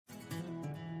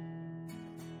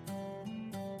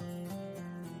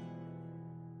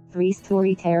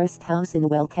Three-story terraced house in a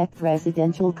well-kept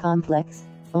residential complex,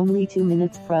 only 2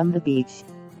 minutes from the beach.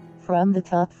 From the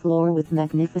top floor with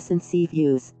magnificent sea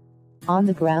views. On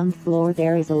the ground floor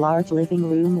there is a large living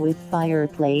room with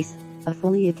fireplace, a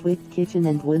fully equipped kitchen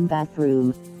and one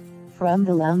bathroom. From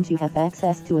the lounge you have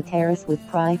access to a terrace with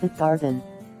private garden.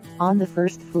 On the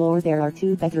first floor there are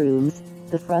 2 bedrooms,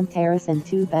 the front terrace and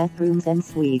 2 bathrooms en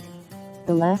suite.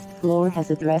 The last floor has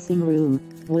a dressing room,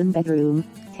 1 bedroom,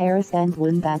 terrace and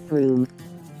 1 bathroom.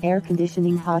 Air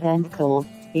conditioning hot and cold,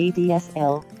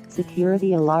 ADSL,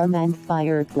 security alarm and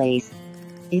fireplace.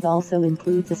 It also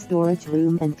includes a storage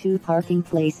room and 2 parking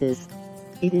places.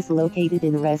 It is located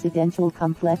in a residential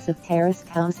complex of terraced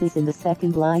houses in the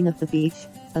second line of the beach,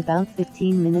 about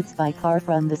 15 minutes by car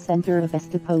from the center of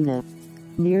Estepona.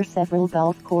 Near several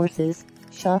golf courses,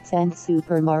 shops and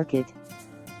supermarket.